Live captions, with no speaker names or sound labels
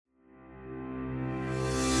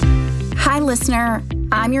listener.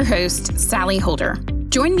 I'm your host, Sally Holder.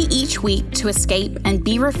 Join me each week to escape and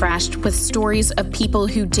be refreshed with stories of people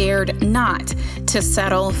who dared not to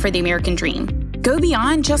settle for the American dream. Go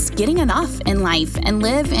beyond just getting enough in life and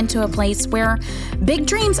live into a place where big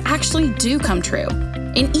dreams actually do come true.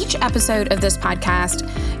 In each episode of this podcast,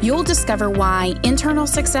 you'll discover why internal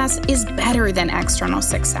success is better than external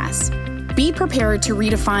success. Be prepared to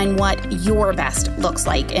redefine what your best looks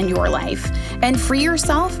like in your life and free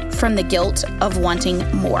yourself from the guilt of wanting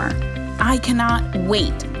more. I cannot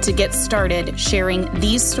wait to get started sharing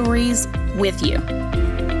these stories with you.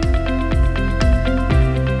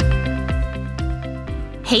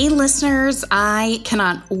 Hey listeners, I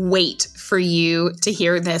cannot wait for you to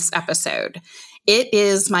hear this episode. It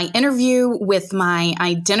is my interview with my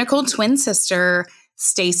identical twin sister,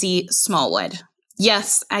 Stacy Smallwood.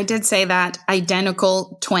 Yes, I did say that,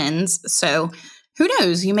 identical twins. So who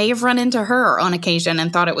knows? You may have run into her on occasion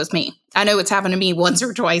and thought it was me. I know it's happened to me once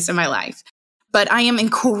or twice in my life. But I am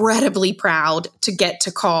incredibly proud to get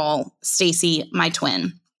to call Stacy my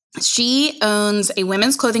twin. She owns a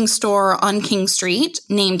women's clothing store on King Street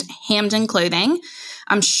named Hamden Clothing.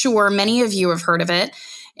 I'm sure many of you have heard of it.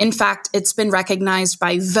 In fact, it's been recognized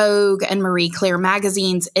by Vogue and Marie Claire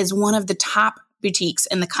magazines as one of the top boutiques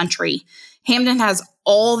in the country. Hamden has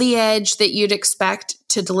all the edge that you'd expect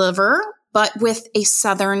to deliver, but with a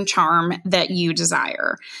Southern charm that you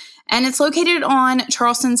desire. And it's located on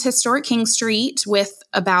Charleston's historic King Street with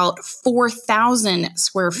about 4,000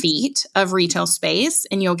 square feet of retail space.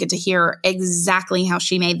 And you'll get to hear exactly how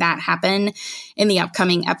she made that happen in the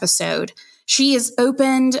upcoming episode. She has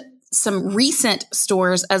opened some recent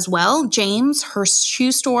stores as well. James, her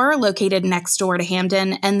shoe store located next door to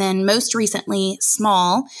Hamden, and then most recently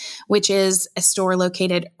Small, which is a store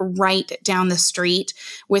located right down the street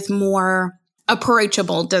with more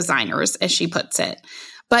approachable designers, as she puts it.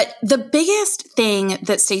 But the biggest thing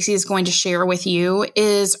that Stacy is going to share with you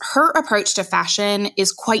is her approach to fashion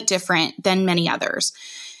is quite different than many others.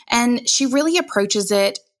 And she really approaches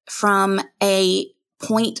it from a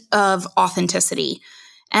point of authenticity.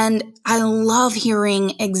 And I love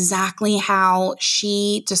hearing exactly how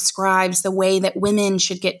she describes the way that women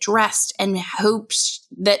should get dressed and hopes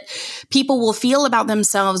that people will feel about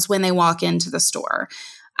themselves when they walk into the store.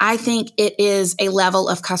 I think it is a level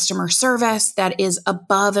of customer service that is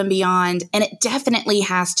above and beyond, and it definitely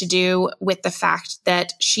has to do with the fact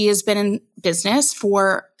that she has been in business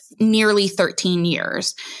for nearly 13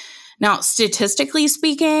 years. Now, statistically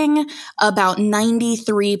speaking, about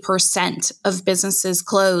 93% of businesses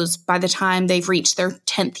close by the time they've reached their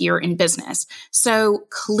 10th year in business. So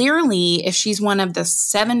clearly, if she's one of the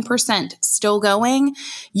 7% still going,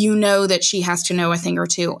 you know that she has to know a thing or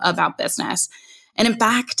two about business. And in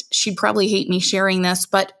fact, she'd probably hate me sharing this,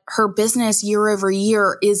 but her business year over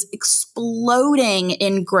year is exploding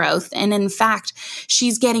in growth. And in fact,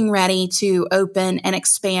 she's getting ready to open and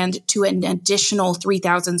expand to an additional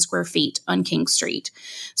 3,000 square feet on King Street.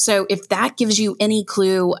 So if that gives you any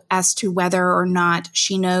clue as to whether or not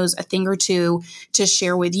she knows a thing or two to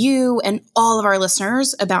share with you and all of our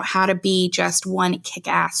listeners about how to be just one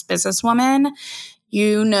kick-ass businesswoman,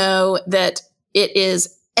 you know that it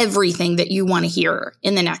is everything that you want to hear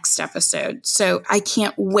in the next episode. So I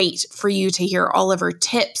can't wait for you to hear all of her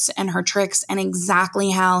tips and her tricks and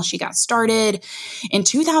exactly how she got started in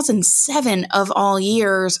 2007 of all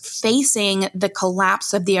years, facing the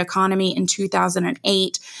collapse of the economy in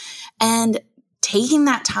 2008 and taking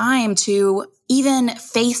that time to even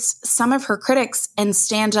face some of her critics and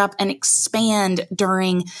stand up and expand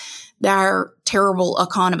during their terrible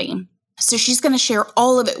economy. So she's going to share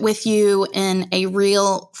all of it with you in a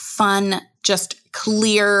real fun, just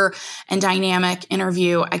clear and dynamic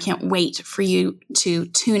interview. I can't wait for you to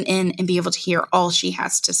tune in and be able to hear all she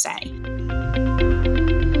has to say.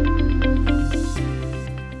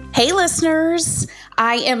 Hey, listeners.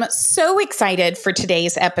 I am so excited for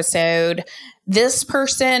today's episode. This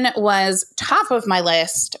person was top of my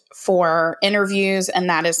list for interviews, and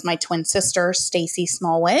that is my twin sister, Stacy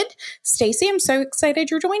Smallwood. Stacy, I'm so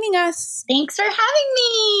excited you're joining us. Thanks for having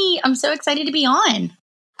me. I'm so excited to be on.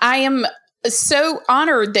 I am so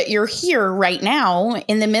honored that you're here right now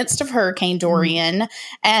in the midst of Hurricane Dorian,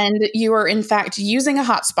 and you are in fact using a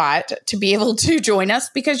hotspot to be able to join us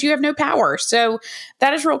because you have no power. So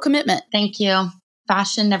that is real commitment. Thank you.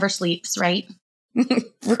 Fashion never sleeps, right?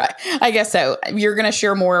 Right. I guess so. You're going to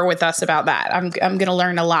share more with us about that. I'm going to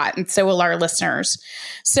learn a lot, and so will our listeners.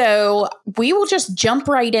 So we will just jump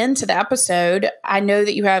right into the episode. I know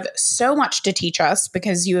that you have so much to teach us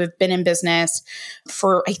because you have been in business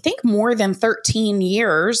for, I think, more than 13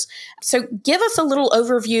 years. So give us a little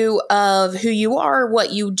overview of who you are,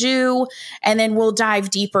 what you do, and then we'll dive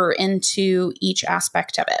deeper into each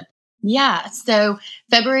aspect of it. Yeah. So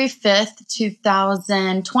February 5th,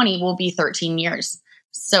 2020 will be 13 years.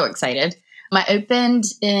 So excited. I opened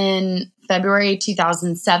in February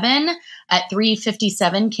 2007 at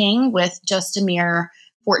 357 King with just a mere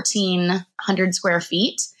 1,400 square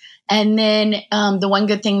feet. And then the one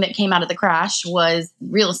good thing that came out of the crash was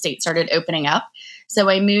real estate started opening up. So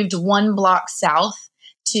I moved one block south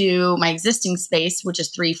to my existing space, which is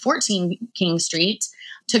 314 King Street,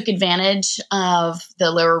 took advantage of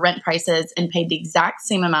the lower rent prices and paid the exact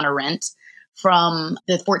same amount of rent from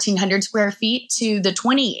the 1,400 square feet to the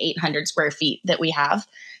 2,800 square feet that we have.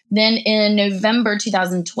 Then in November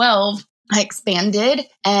 2012, I expanded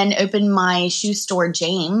and opened my shoe store,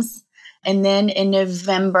 James. And then in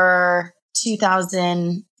November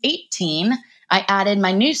 2018, I added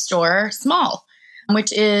my new store, Small,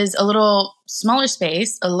 which is a little smaller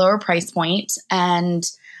space, a lower price point, and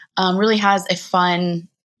really has a fun,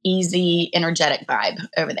 easy, energetic vibe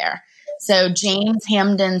over there. So James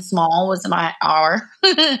Hamden Small was our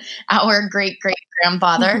great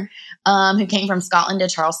grandfather who came from Scotland to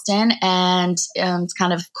Charleston, and it's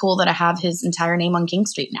kind of cool that I have his entire name on King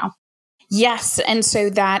Street now. Yes. And so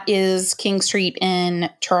that is King Street in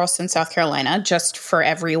Charleston, South Carolina, just for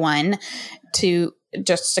everyone to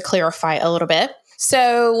clarify a little bit.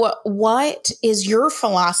 So what is your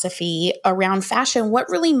philosophy around fashion? What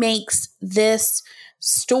really makes this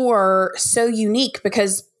store so unique?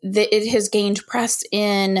 Because it has gained press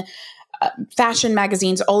in fashion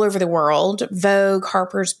magazines all over the world, Vogue,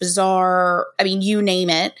 Harper's Bazaar, I mean, you name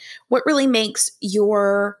it. What really makes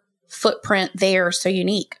your footprint there so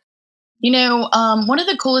unique? You know, one of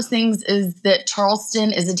the coolest things is that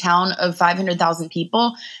Charleston is a town of 500,000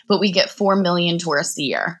 people, but we get 4 million tourists a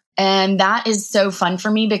year. And that is so fun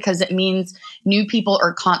for me because it means new people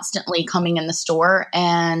are constantly coming in the store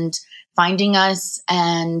and finding us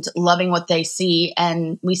and loving what they see.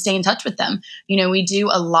 And we stay in touch with them. You know, we do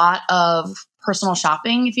a lot of personal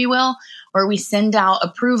shopping, if you will, where we send out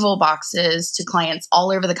approval boxes to clients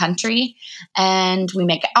all over the country and we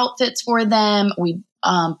make outfits for them. We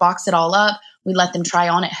box it all up. We let them try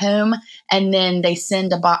on at home and then they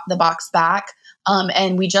send the box back.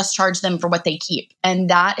 And we just charge them for what they keep. And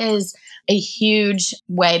that is a huge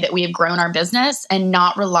way that we have grown our business and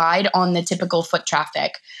not relied on the typical foot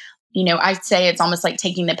traffic. You know, I'd say it's almost like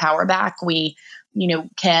taking the power back. We,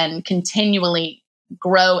 can continually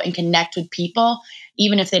grow and connect with people,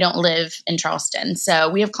 even if they don't live in Charleston. So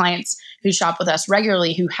we have clients who shop with us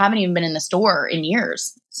regularly who haven't even been in the store in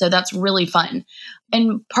years. So that's really fun.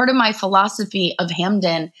 And part of my philosophy of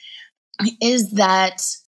Hamden is that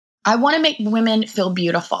I want to make women feel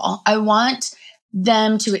beautiful. I want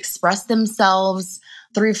them to express themselves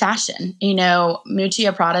through fashion. You know,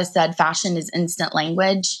 Miuccia Prada said fashion is instant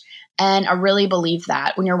language. And I really believe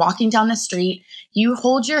that. When you're walking down the street, you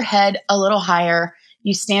hold your head a little higher,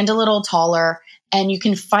 you stand a little taller, and you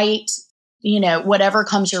can fight, whatever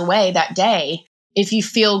comes your way that day if you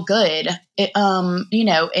feel good,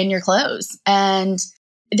 in your clothes. And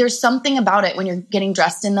there's something about it when you're getting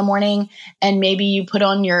dressed in the morning and maybe you put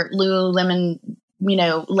on your Lululemon,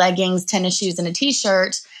 leggings, tennis shoes, and a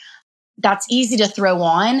t-shirt. That's easy to throw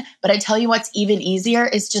on. But I tell you what's even easier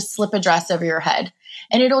is just slip a dress over your head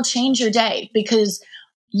and it'll change your day because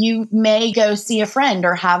you may go see a friend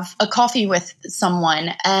or have a coffee with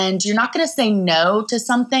someone and you're not going to say no to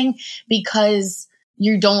something because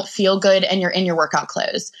you don't feel good and you're in your workout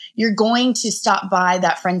clothes. You're going to stop by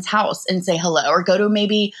that friend's house and say hello or go to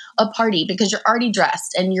maybe a party because you're already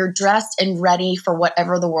dressed and you're dressed and ready for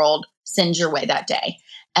whatever the world sends your way that day.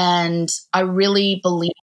 And I really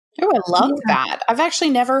believe. Oh, I love that. I've actually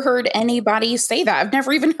never heard anybody say that. I've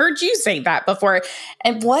never even heard you say that before.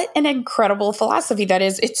 And what an incredible philosophy that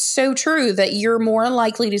is. It's so true that you're more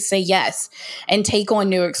likely to say yes and take on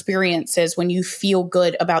new experiences when you feel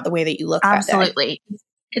good about the way that you look. Absolutely.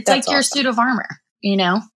 It's That's like your awesome. suit of armor,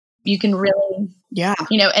 you can really,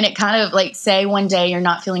 and it kind of like say one day you're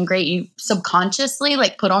not feeling great, you subconsciously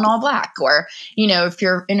like put on all black or, if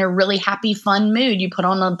you're in a really happy, fun mood, you put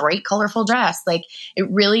on a bright, colorful dress. Like it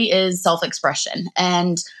really is self-expression.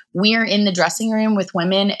 And we are in the dressing room with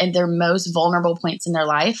women at their most vulnerable points in their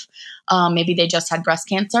life. Maybe they just had breast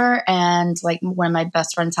cancer, and like one of my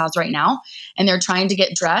best friends has right now, and they're trying to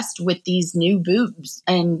get dressed with these new boobs.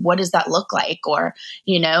 And what does that look like? Or,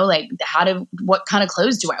 like what kind of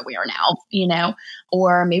clothes do I wear now?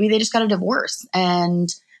 Or maybe they just got a divorce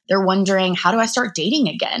and they're wondering, how do I start dating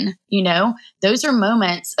again? Those are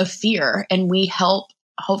moments of fear, and we help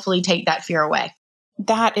hopefully take that fear away.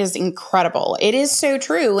 That is incredible. It is so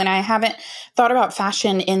true. And I haven't thought about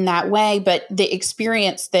fashion in that way, but the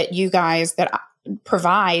experience that you guys that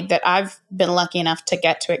provide, that I've been lucky enough to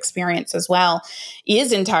get to experience as well,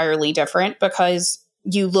 is entirely different, because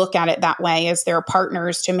you look at it that way as their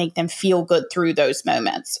partners to make them feel good through those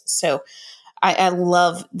moments. So I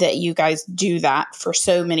love that you guys do that for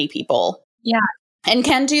so many people. Yeah. And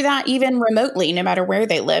can do that even remotely, no matter where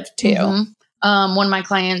they live too. Mm-hmm. One of my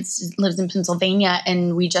clients lives in Pennsylvania,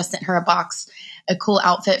 and we just sent her a cool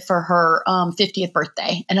outfit for her 50th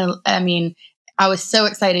birthday. And I was so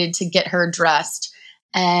excited to get her dressed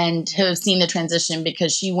and to have seen the transition,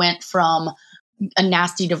 because she went from a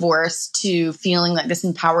nasty divorce to feeling like this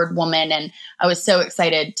empowered woman. And I was so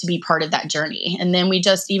excited to be part of that journey. And then we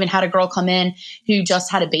just even had a girl come in who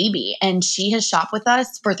just had a baby, and she has shopped with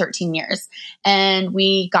us for 13 years. And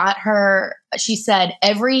we got her, she said,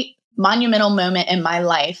 every monumental moment in my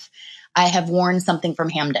life, I have worn something from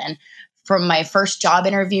Hamden, from my first job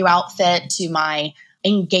interview outfit to my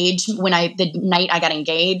engagement, the night I got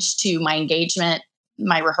engaged, to my engagement,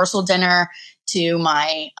 my rehearsal dinner, to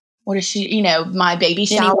my, my baby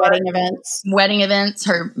shower, wedding events,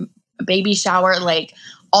 her baby shower, like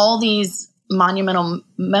all these monumental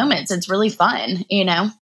moments. It's really fun,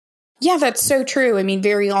 Yeah, that's so true. I mean,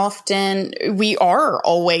 very often we are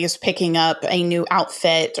always picking up a new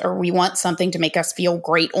outfit, or we want something to make us feel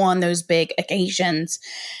great on those big occasions.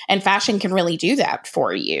 And fashion can really do that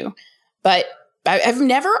for you. But I've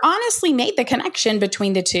never honestly made the connection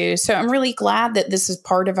between the two. So I'm really glad that this is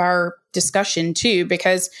part of our discussion too,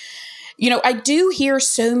 because, I do hear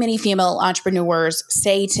so many female entrepreneurs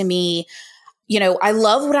say to me, I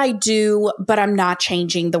love what I do, but I'm not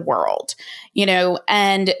changing the world,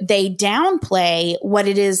 and they downplay what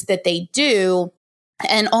it is that they do,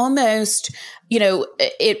 and almost,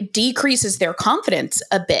 it decreases their confidence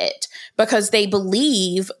a bit, because they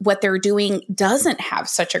believe what they're doing doesn't have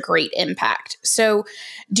such a great impact. So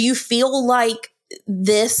do you feel like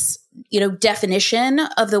this, definition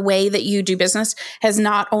of the way that you do business has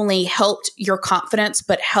not only helped your confidence,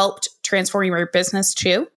 but helped transform your business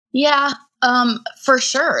too? Yeah. For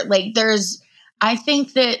sure. I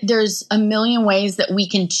think that there's a million ways that we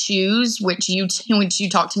can choose, which you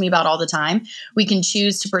talk to me about all the time. We can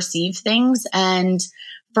choose to perceive things. And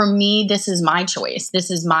for me, this is my choice. This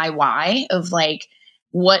is my why of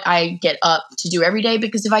what I get up to do every day.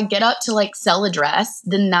 Because if I get up to sell a dress,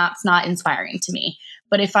 then that's not inspiring to me.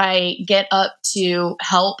 But if I get up to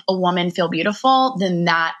help a woman feel beautiful, then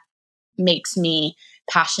that makes me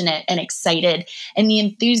passionate and excited, and the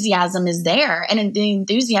enthusiasm is there, and the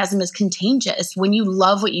enthusiasm is contagious. When you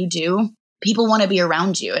love what you do, people want to be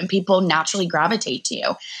around you, and people naturally gravitate to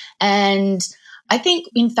you. And I think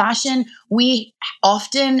in fashion, we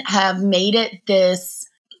often have made it this,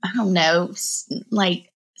 I don't know,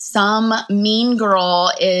 some mean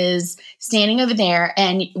girl is standing over there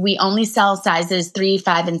and we only sell sizes 3,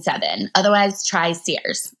 5, and 7. Otherwise, try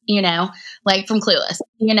Sears, from Clueless,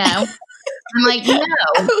 I'm like, no,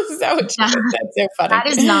 that's so funny. That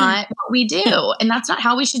is not what we do. And that's not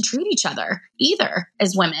how we should treat each other either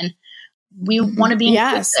as women. We want to be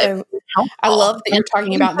inclusive. So I love that you're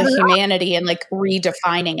talking about the humanity and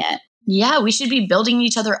redefining it. Yeah, we should be building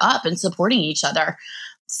each other up and supporting each other.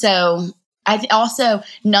 So also,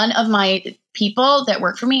 none of my people that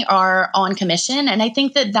work for me are on commission. And I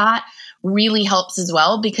think that really helps as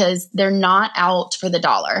well, because they're not out for the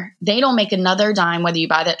dollar. They don't make another dime whether you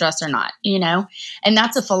buy that dress or not, and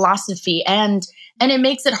that's a philosophy. And it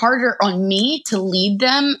makes it harder on me to lead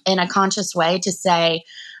them in a conscious way to say,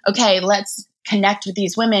 okay, let's connect with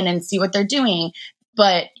these women and see what they're doing.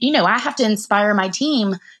 But, I have to inspire my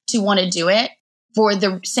team to want to do it for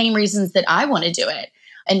the same reasons that I want to do it,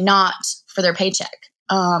 and not for their paycheck.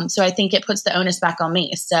 So I think it puts the onus back on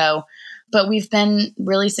me. But we've been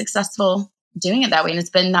really successful doing it that way. And it's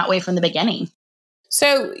been that way from the beginning.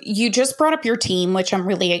 So you just brought up your team, which I'm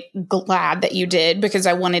really glad that you did, because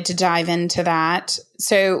I wanted to dive into that.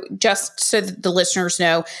 So just so that the listeners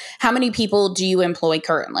know, how many people do you employ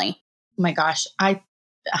currently? Oh my gosh. I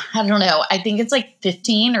don't know. I think it's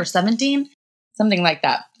 15 or 17, something like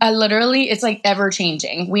that. It's ever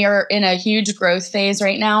changing. We are in a huge growth phase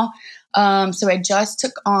right now. So I just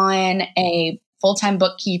took on a full-time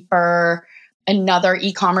bookkeeper, another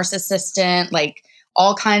e-commerce assistant, like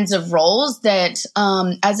all kinds of roles that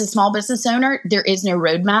as a small business owner, there is no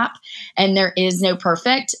roadmap and there is no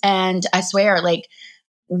perfect. And I swear, like,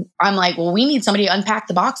 I'm like, well, we need somebody to unpack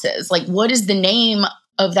the boxes. Like, what is the name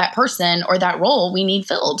of that person or that role we need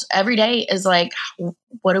filled? Every day is like,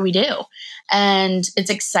 what do we do? And it's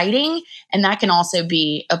exciting. And that can also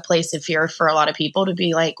be a place of fear for a lot of people to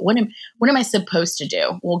be like, what am I supposed to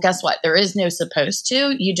do? Well, guess what? There is no supposed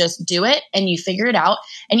to. You just do it and you figure it out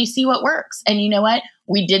and you see what works. And you know what?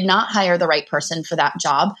 We did not hire the right person for that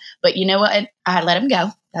job, but you know what? I let him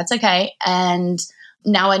go. That's okay. And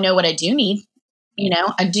now I know what I do need.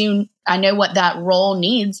 I know what that role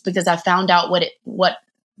needs because I found out what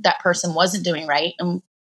that person wasn't doing right.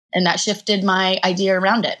 And that shifted my idea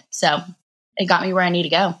around it. So it got me where I need to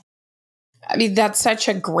go. I mean, that's such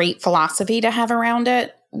a great philosophy to have around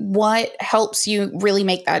it. What helps you really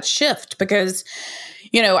make that shift? Because,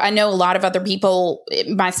 I know a lot of other people,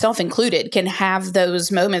 myself included, can have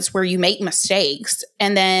those moments where you make mistakes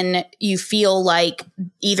and then you feel like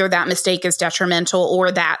either that mistake is detrimental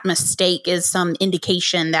or that mistake is some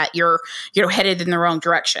indication that you're headed in the wrong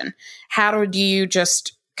direction. How do you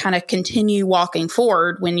just kind of continue walking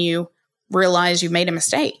forward when you realize you made a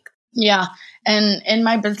mistake? Yeah. And in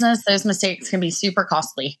my business, those mistakes can be super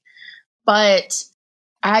costly. But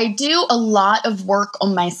I do a lot of work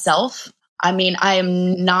on myself. I mean, I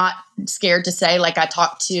am not scared to say, like, I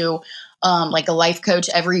talk to like a life coach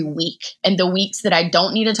every week. And the weeks that I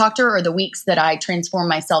don't need to talk to her are the weeks that I transform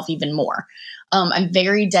myself even more. I'm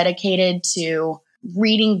very dedicated to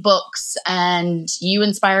reading books, and you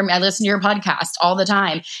inspire me. I listen to your podcast all the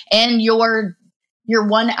time. And your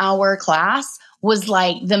 1 hour class was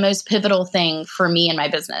like the most pivotal thing for me in my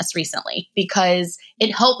business recently because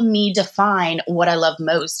it helped me define what I love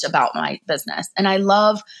most about my business. And I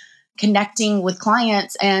love connecting with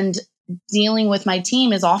clients, and dealing with my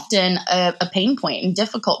team is often a pain point and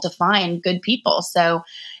difficult to find good people. So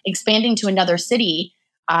expanding to another city,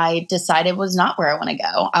 I decided was not where I want to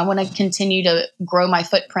go. I want to continue to grow my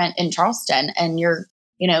footprint in Charleston, and your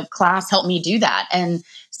class helped me do that. And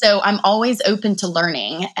so I'm always open to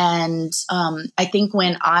learning. And I think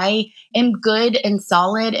when I am good and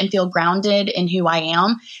solid and feel grounded in who I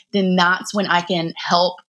am, then that's when I can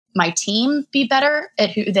help my team be better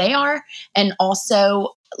at who they are and also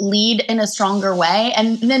lead in a stronger way.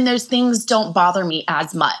 And then those things don't bother me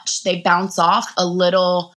as much. They bounce off a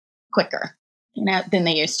little quicker, than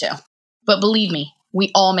they used to. But believe me,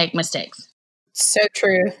 we all make mistakes. So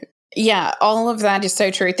true. Yeah, all of that is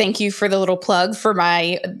so true. Thank you for the little plug for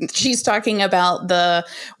she's talking about the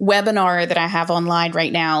webinar that I have online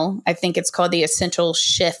right now. I think it's called The Essential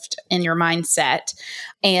Shift in Your Mindset.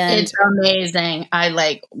 And it's amazing.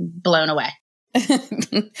 I blown away.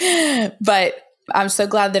 But I'm so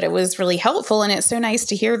glad that it was really helpful. And it's so nice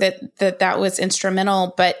to hear that was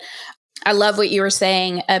instrumental. But I love what you were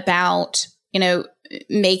saying about,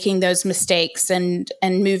 making those mistakes and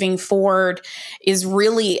moving forward is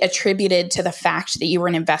really attributed to the fact that you were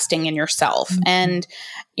investing in yourself. Mm-hmm. And,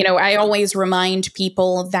 I always remind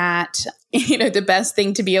people that, the best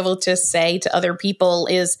thing to be able to say to other people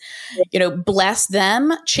is, bless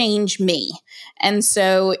them, change me. And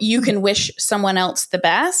so you can wish someone else the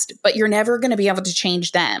best, but you're never going to be able to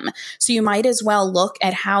change them. So you might as well look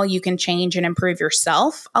at how you can change and improve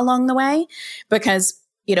yourself along the way, because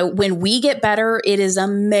when we get better, it is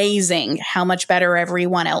amazing how much better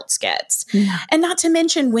everyone else gets. Yeah. And not to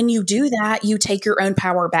mention, when you do that, you take your own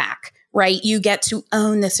power back, right? You get to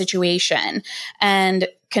own the situation and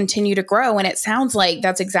continue to grow. And it sounds like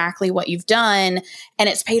that's exactly what you've done. And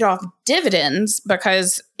it's paid off dividends,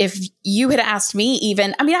 because if you had asked me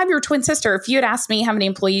I'm your twin sister. If you had asked me how many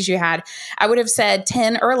employees you had, I would have said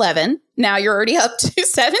 10 or 11. Now you're already up to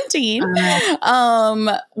 17,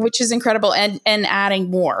 which is incredible, and adding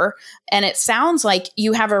more. And it sounds like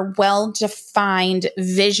you have a well-defined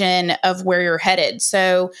vision of where you're headed.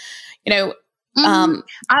 So, I will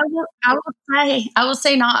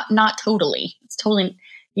say not totally. It's totally,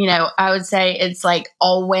 I would say it's like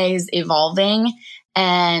always evolving.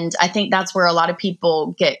 And I think that's where a lot of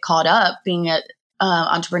people get caught up being an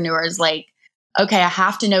entrepreneur is like, okay, I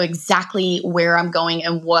have to know exactly where I'm going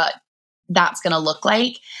and what that's going to look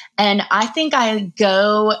like. And I think I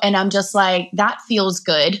go and I'm just like, that feels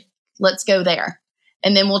good. Let's go there.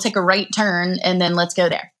 And then we'll take a right turn and then let's go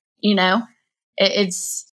there. I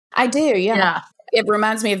do. Yeah. It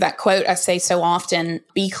reminds me of that quote I say so often: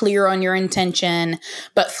 be clear on your intention,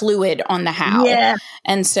 but fluid on the how. Yeah.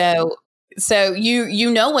 And so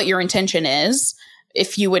you know what your intention is.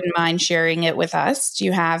 If you wouldn't mind sharing it with us, do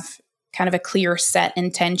you have kind of a clear set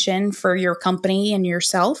intention for your company and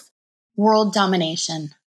yourself? World domination.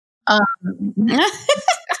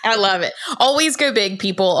 I love it. Always go big,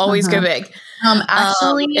 people. Always go big.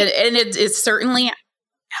 Actually, and it's certainly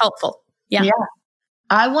helpful. Yeah.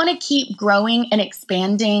 I want to keep growing and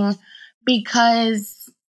expanding because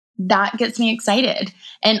that gets me excited.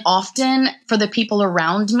 And often for the people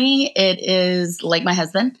around me, it is like my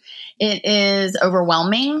husband. It is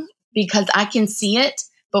overwhelming because I can see it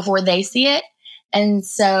before they see it. And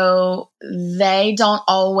so they don't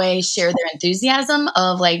always share their enthusiasm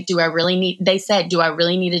of like, do I really need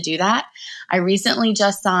to do that? I recently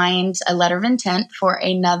just signed a letter of intent for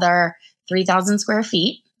another 3,000 square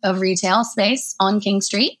feet of retail space on King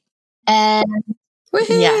Street. And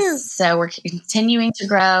yes, so we're continuing to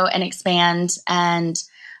grow and expand. And,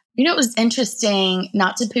 it was interesting,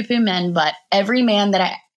 not to poo-poo men, but every man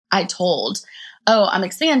that I told, oh, I'm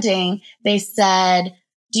expanding, they said,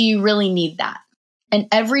 do you really need that? And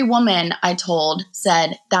every woman I told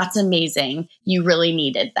said, that's amazing. You really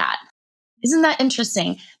needed that. Isn't that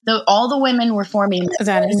interesting? Though all the women were for me.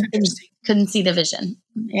 That is interesting. Couldn't see the vision.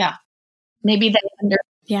 Yeah. Maybe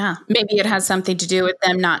maybe it has something to do with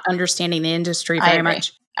them not understanding the industry very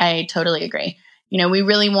much. I totally agree. We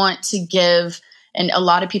really want to give, and a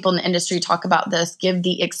lot of people in the industry talk about this, give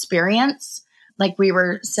the experience, like we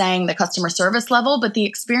were saying, the customer service level, but the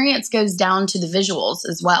experience goes down to the visuals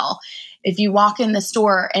as well. If you walk in the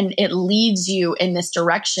store and it leads you in this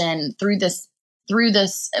direction through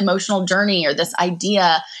this emotional journey or this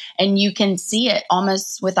idea, and you can see it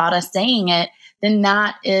almost without us saying it, then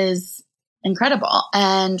that is incredible.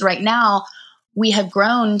 And right now we have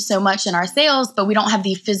grown so much in our sales, but we don't have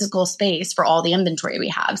the physical space for all the inventory we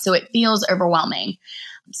have. So it feels overwhelming.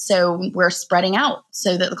 So we're spreading out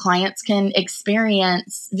so that the clients can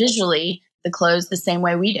experience visually the clothes the same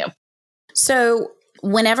way we do. So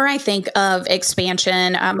whenever I think of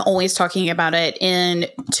expansion, I'm always talking about it in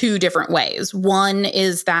two different ways. One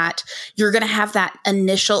is that you're going to have that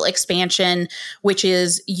initial expansion, which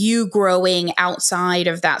is you growing outside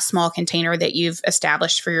of that small container that you've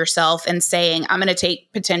established for yourself and saying, I'm going to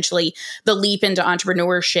take potentially the leap into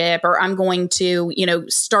entrepreneurship, or I'm going to,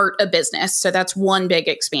 start a business. So that's one big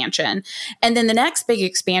expansion. And then the next big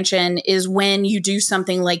expansion is when you do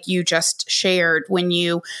something like you just shared, when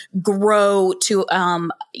you grow to,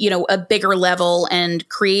 a bigger level and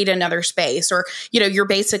create another space, or, you're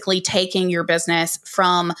basically taking your business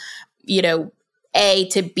from, A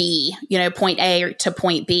to B, point A to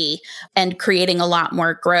point B, and creating a lot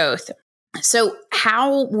more growth. So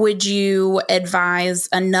how would you advise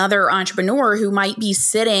another entrepreneur who might be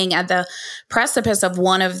sitting at the precipice of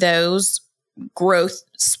one of those growth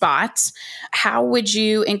spots? How would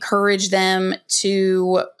you encourage them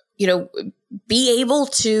to, be able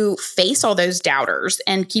to face all those doubters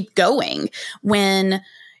and keep going when,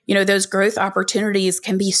 those growth opportunities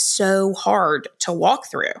can be so hard to walk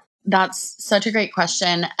through? That's such a great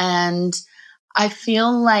question. And I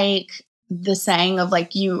feel like the saying of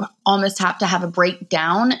like, you almost have to have a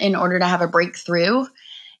breakdown in order to have a breakthrough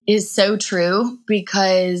is so true,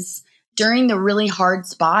 because during the really hard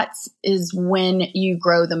spots is when you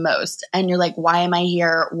grow the most. And you're like, why am I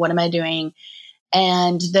here? What am I doing?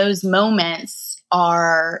 And those moments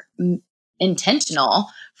are intentional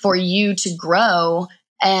for you to grow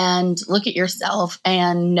and look at yourself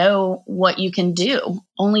and know what you can do.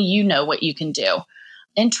 Only you know what you can do.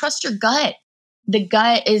 And trust your gut. The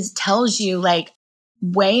gut tells you like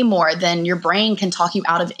way more than your brain can talk you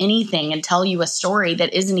out of anything and tell you a story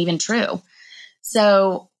that isn't even true.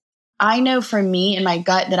 So I know for me in my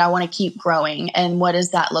gut that I want to keep growing. And what does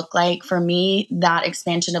that look like? For me, that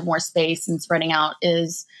expansion of more space and spreading out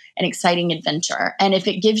is an exciting adventure. And if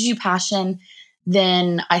it gives you passion,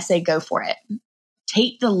 then I say go for it.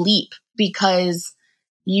 Take the leap, because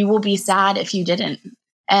you will be sad if you didn't.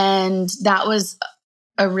 And that was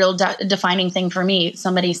a real defining thing for me.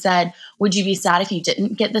 Somebody said, would you be sad if you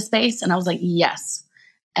didn't get the space? And I was like, yes.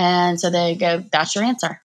 And so they go, that's your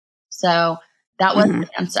answer. So that was the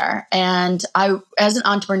answer. And I, as an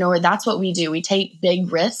entrepreneur, that's what we do. We take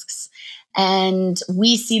big risks, and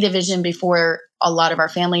we see the vision before a lot of our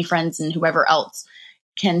family, friends, and whoever else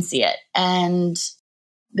can see it. And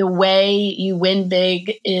the way you win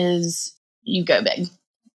big is you go big.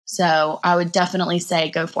 So I would definitely say,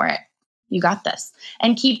 go for it. You got this.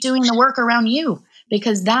 And keep doing the work around you,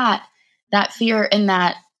 because that fear and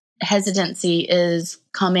that hesitancy is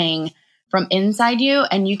coming from inside you,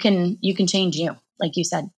 and you can change you, like you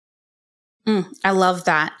said. I love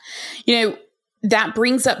that. That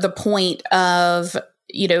brings up the point of,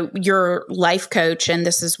 your life coach. And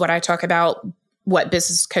this is what I talk about what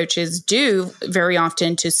business coaches do very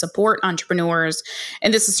often to support entrepreneurs.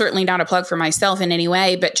 And this is certainly not a plug for myself in any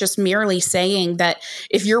way, but just merely saying that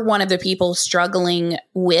if you're one of the people struggling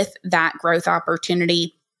with that growth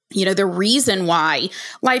opportunity, the reason why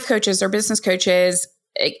life coaches or business coaches,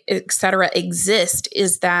 et cetera, exist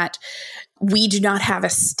is that we do not have a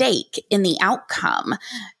stake in the outcome,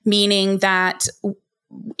 meaning that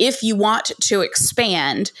if you want to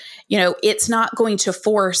expand, it's not going to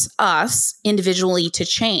force us individually to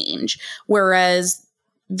change. Whereas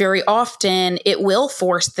very often it will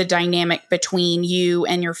force the dynamic between you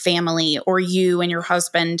and your family, or you and your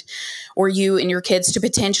husband, or you and your kids to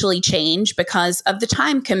potentially change because of the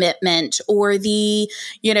time commitment or the,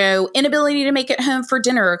 inability to make it home for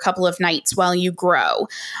dinner a couple of nights while you grow.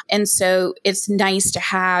 And so it's nice to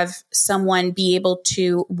have someone be able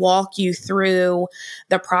to walk you through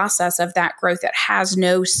the process of that growth that has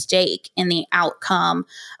no stake in the outcome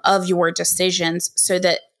of your decisions, so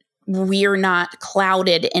that we're not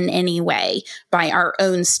clouded in any way by our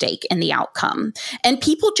own stake in the outcome. And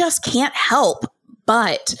people just can't help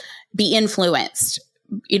but be influenced,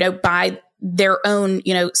 by their own,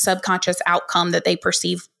 subconscious outcome that they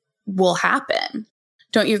perceive will happen.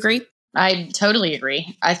 Don't you agree? I totally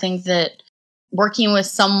agree. I think that working with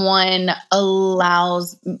someone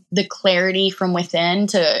allows the clarity from within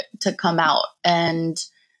to come out, and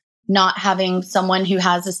not having someone who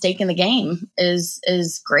has a stake in the game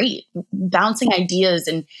is great. Bouncing ideas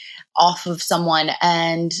and off of someone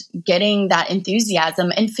and getting that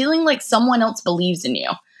enthusiasm and feeling like someone else believes in you,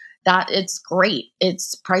 that it's great.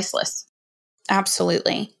 It's priceless.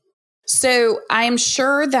 Absolutely. So I'm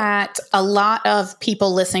sure that a lot of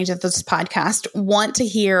people listening to this podcast want to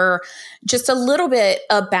hear just a little bit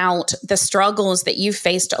about the struggles that you've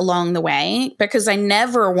faced along the way, because I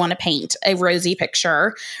never want to paint a rosy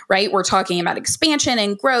picture, right? We're talking about expansion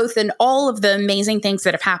and growth and all of the amazing things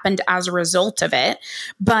that have happened as a result of it.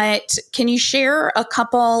 But can you share a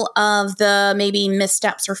couple of the maybe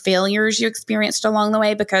missteps or failures you experienced along the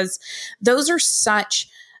way? Because those are such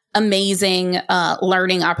amazing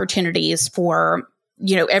learning opportunities for,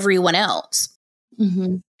 everyone else.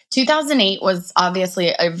 Mm-hmm. 2008 was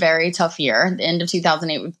obviously a very tough year. The end of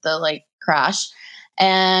 2008 with the crash.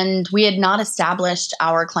 And we had not established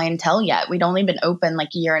our clientele yet. We'd only been open a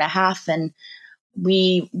year and a half, and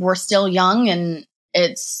we were still young, and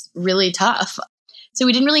it's really tough. So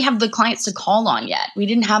we didn't really have the clients to call on yet. We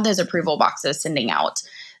didn't have those approval boxes sending out.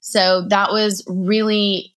 So that was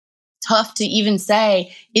really tough to even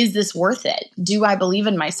say, is this worth it? Do I believe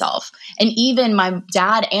in myself? And even my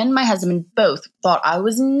dad and my husband both thought I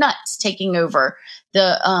was nuts taking over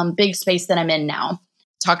the big space that I'm in now.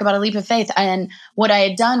 Talk about a leap of faith. And what I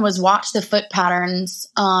had done was watch the foot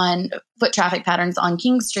traffic patterns on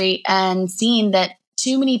King Street, and seen that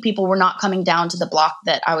too many people were not coming down to the block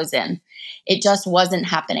that I was in. It just wasn't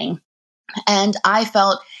happening. And I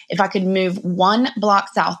felt if I could move one block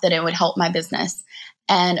south, that it would help my business.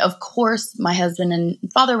 And of course, my husband and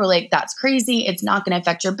father were like, that's crazy. It's not going to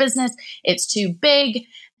affect your business. It's too big.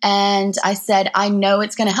 And I said, I know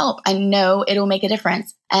it's going to help. I know it'll make a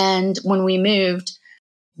difference. And when we moved,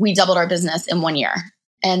 we doubled our business in 1 year.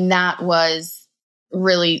 And that was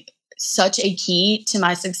really such a key to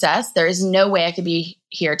my success. There is no way I could be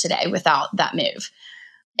here today without that move.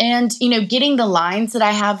 And, getting the lines that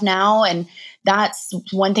I have now, and that's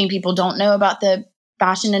one thing people don't know about the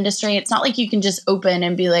fashion industry. It's not like you can just open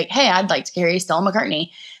and be like, hey, I'd like to carry Stella McCartney.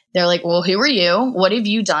 They're like, well, who are you? What have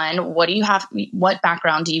you done? What do you have? What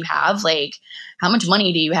background do you have? How much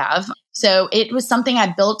money do you have? So it was something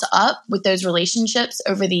I built up with those relationships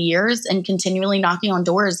over the years, and continually knocking on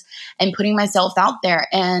doors and putting myself out there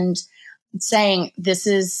and saying, this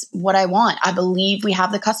is what I want. I believe we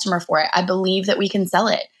have the customer for it. I believe that we can sell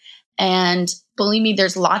it. And believe me,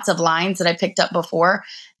 there's lots of lines that I picked up before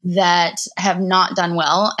that have not done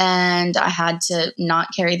well, and I had to not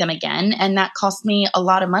carry them again. And that cost me a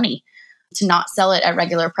lot of money to not sell it at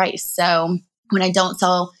regular price. So when I don't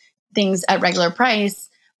sell things at regular price,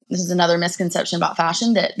 this is another misconception about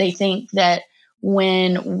fashion, that they think that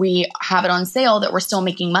when we have it on sale that we're still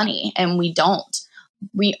making money, and we don't.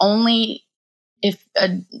 We only, if a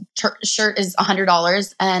shirt is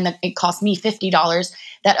 $100 and it costs me $50,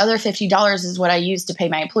 that other $50 is what I use to pay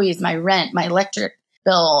my employees, my rent, my electric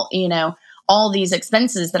bill, all these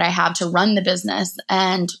expenses that I have to run the business.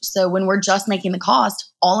 And so when we're just making the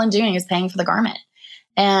cost, all I'm doing is paying for the garment.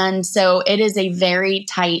 And so it is a very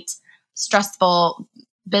tight, stressful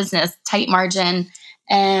business, tight margin.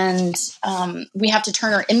 And we have to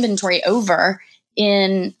turn our inventory over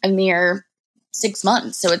in a mere 6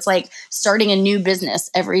 months. So it's like starting a new business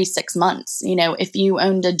every 6 months. If you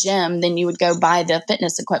owned a gym, then you would go buy the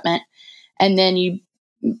fitness equipment, and then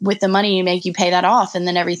with the money you make, you pay that off, and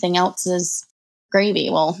then everything else is gravy.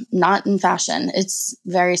 Well, not in fashion. It's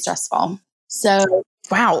very stressful. So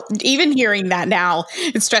wow, even hearing that now,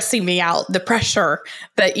 it's stressing me out, the pressure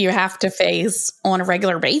that you have to face on a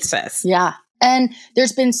regular basis. Yeah. And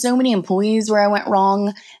there's been so many employees where I went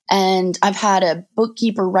wrong, and I've had a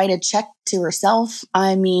bookkeeper write a check to herself.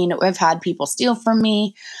 I've had people steal from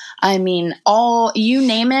me. You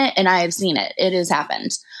name it, and I have seen it. It has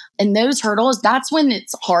happened. And those hurdles, that's when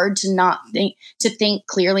it's hard to think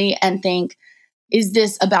clearly and think, is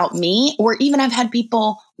this about me? Or even I've had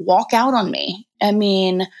people walk out on me. I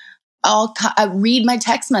read my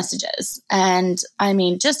text messages, and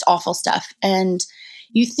just awful stuff. And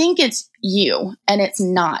you think it's you, and it's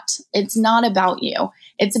not. It's not about you.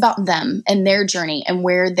 It's about them and their journey and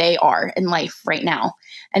where they are in life right now.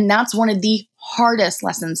 And that's one of the hardest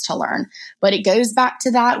lessons to learn. But it goes back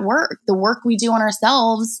to that work. The work we do on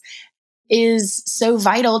ourselves is so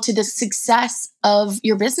vital to the success of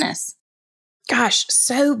your business. Gosh,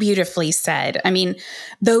 so beautifully said.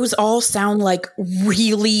 Those all sound like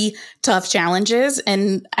really tough challenges.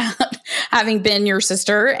 And having been your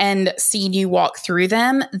sister and seen you walk through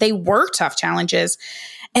them, they were tough challenges.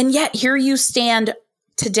 And yet here you stand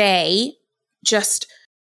today, just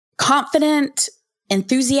confident,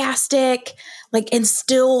 enthusiastic, and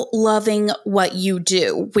still loving what you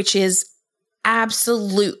do, which is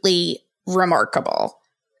absolutely remarkable,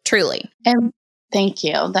 truly. And thank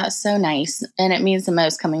you. That's so nice. And it means the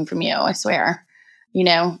most coming from you, I swear. You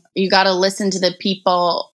got to listen to the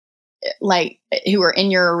people who are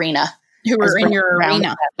in your arena. We said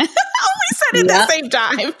it at the same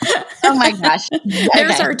time. Oh my gosh.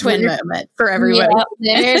 There's our twin moment for everybody.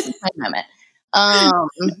 Yeah, there's a twin moment.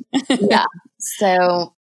 Yeah.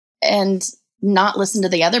 So, and not listen to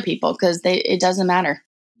the other people, because it doesn't matter.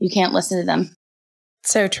 You can't listen to them.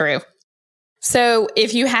 So true. So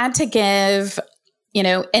if you had to give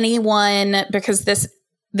anyone, because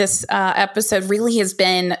this episode really has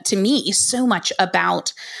been, to me, so much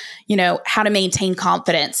about, how to maintain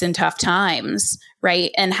confidence in tough times,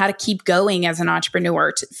 right? And how to keep going as an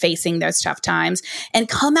entrepreneur facing those tough times and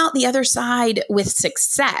come out the other side with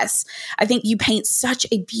success. I think you paint such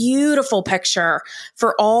a beautiful picture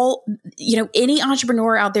for all, any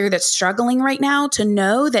entrepreneur out there that's struggling right now, to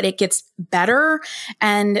know that it gets better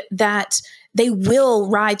and that they will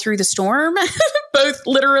ride through the storm, both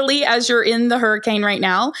literally as you're in the hurricane right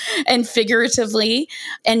now and figuratively,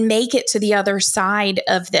 and make it to the other side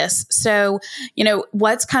of this. So,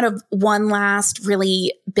 what's kind of one last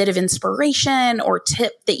really bit of inspiration or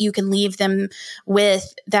tip that you can leave them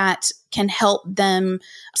with that can help them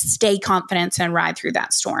stay confident and ride through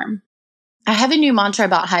that storm? I have a new mantra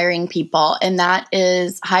about hiring people, and that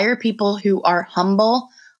is hire people who are humble,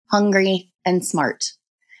 hungry, and smart.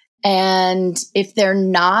 And if they're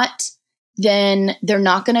not, then they're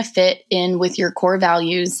not going to fit in with your core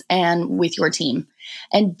values and with your team.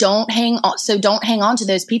 And don't hang on to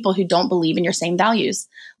those people who don't believe in your same values.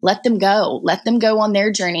 Let them go. Let them go on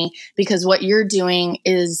their journey, because what you're doing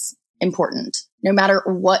is important. No matter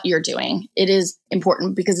what you're doing, it is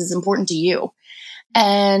important because it's important to you.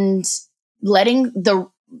 And letting the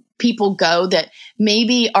people go that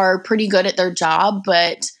maybe are pretty good at their job,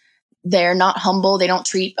 but they're not humble, they don't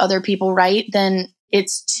treat other people right, then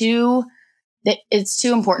it's too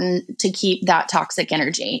important to keep that toxic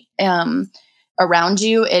energy around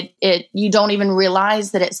you. You don't even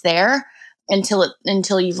realize that it's there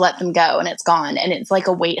until you've let them go and it's gone, and it's like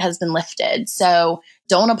a weight has been lifted. So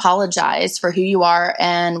don't apologize for who you are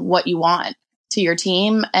and what you want to your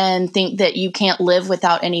team, and think that you can't live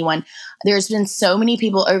without anyone. There's been so many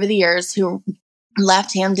people over the years who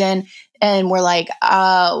left Hampden and we're like,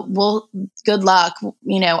 well, good luck.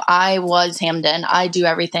 I was Hampden. I do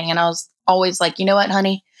everything. And I was always like, you know what,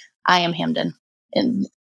 honey, I am Hampden. And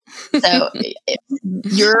so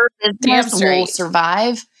your business will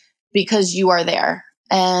survive because you are there.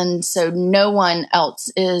 And so no one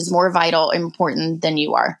else is more vital, important than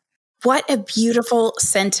you are. What a beautiful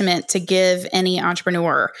sentiment to give any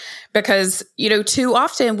entrepreneur, because, too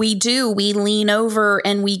often we lean over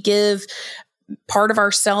and we give part of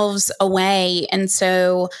ourselves away. And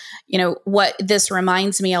so, what this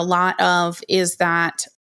reminds me a lot of is that,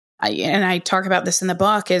 and I talk about this in the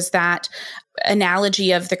book, is that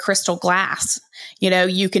analogy of the crystal glass.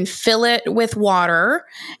 You can fill it with water,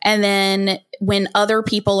 and then when other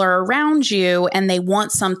people are around you and they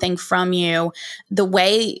want something from you, the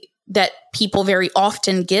way that people very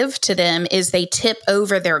often give to them is they tip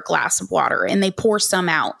over their glass of water and they pour some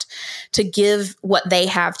out to give what they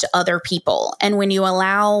have to other people. And when you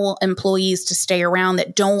allow employees to stay around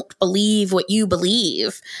that don't believe what you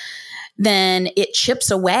believe, then it chips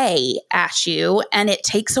away at you and it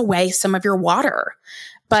takes away some of your water.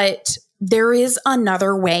 But there is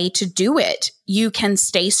another way to do it. You can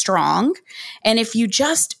stay strong. And if you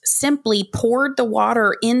just simply poured the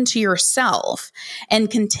water into yourself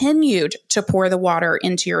and continued to pour the water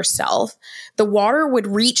into yourself, the water would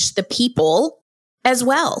reach the people as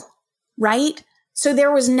well, right? So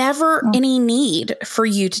there was never any need for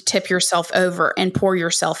you to tip yourself over and pour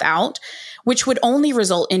yourself out, which would only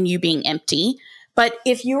result in you being empty. But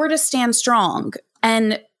if you were to stand strong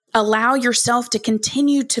and allow yourself to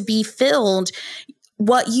continue to be filled,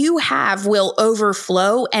 what you have will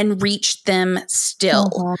overflow and reach them still.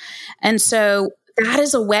 Mm-hmm. And so that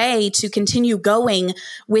is a way to continue going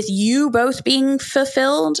with you both being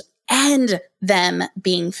fulfilled and them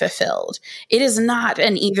being fulfilled. It is not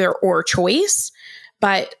an either or choice,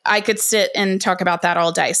 but I could sit and talk about that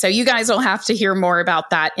all day. So you guys will have to hear more about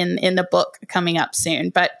that in the book coming up soon.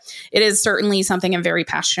 But it is certainly something I'm very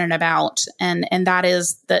passionate about. And that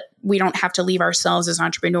is that we don't have to leave ourselves as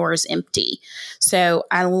entrepreneurs empty. So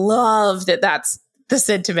I love that that's the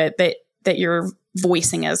sentiment that you're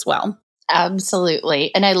voicing as well.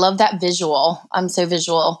 Absolutely. And I love that visual. I'm so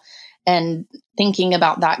visual. And thinking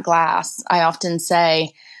about that glass, I often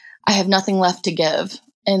say, I have nothing left to give.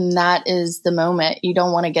 And that is the moment you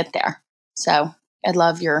don't want to get there. So I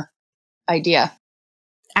love your idea.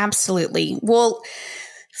 Absolutely. Well,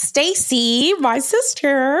 Stacy, my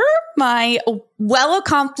sister, my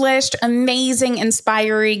well-accomplished, amazing,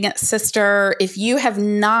 inspiring sister, if you have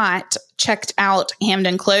not checked out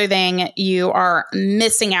Hamden Clothing, you are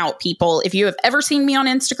missing out, people. If you have ever seen me on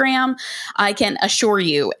Instagram, I can assure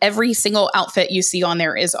you every single outfit you see on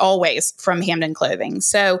there is always from Hamden Clothing.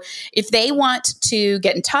 So if they want to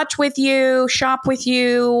get in touch with you, shop with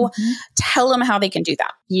you, tell them how they can do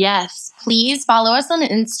that. Yes, please follow us on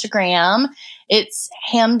Instagram. It's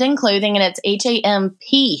Hamden Clothing, and it's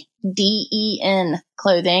HAMPDEN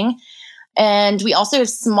Clothing. And we also have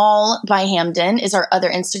Small by Hamden is our other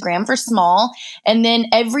Instagram for small. And then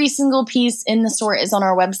every single piece in the store is on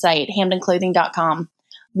our website, hamdenclothing.com.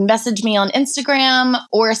 Message me on Instagram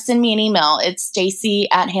or send me an email. It's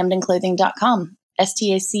Stacy@hamdenclothing.com.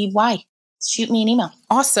 STACY. Shoot me an email.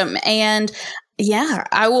 Awesome. And yeah,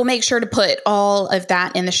 I will make sure to put all of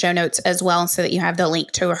that in the show notes as well, so that you have the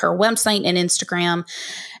link to her website and Instagram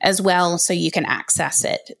as well, so you can access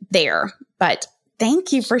it there. But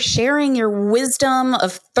thank you for sharing your wisdom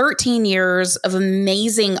of 13 years of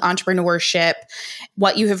amazing entrepreneurship.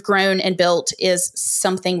 What you have grown and built is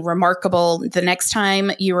something remarkable. The next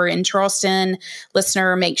time you are in Charleston,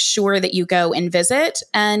 listener, make sure that you go and visit.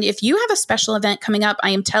 And if you have a special event coming up,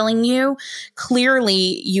 I am telling you,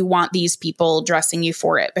 clearly you want these people dressing you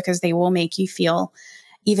for it, because they will make you feel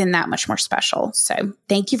even that much more special. So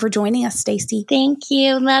thank you for joining us, Stacy. Thank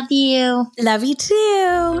you. Love you. Love you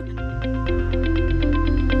too.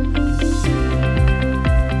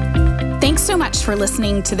 Thanks so much for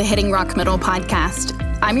listening to the Hitting Rock Middle podcast.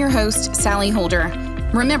 I'm your host, Sally Holder.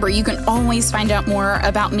 Remember, you can always find out more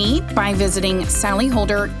about me by visiting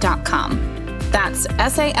sallyholder.com. That's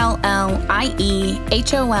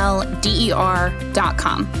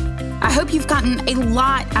SALLIEHOLDER.com. I hope you've gotten a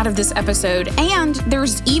lot out of this episode, and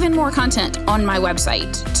there's even more content on my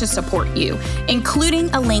website to support you, including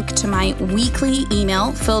a link to my weekly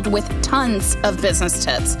email filled with tons of business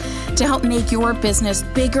tips to help make your business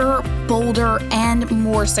bigger, bolder, and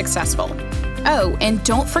more successful. Oh, and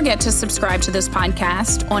don't forget to subscribe to this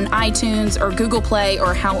podcast on iTunes or Google Play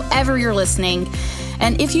or however you're listening.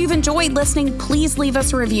 And if you've enjoyed listening, please leave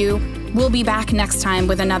us a review. We'll be back next time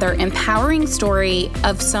with another empowering story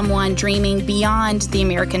of someone dreaming beyond the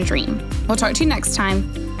American dream. We'll talk to you next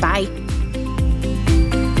time. Bye.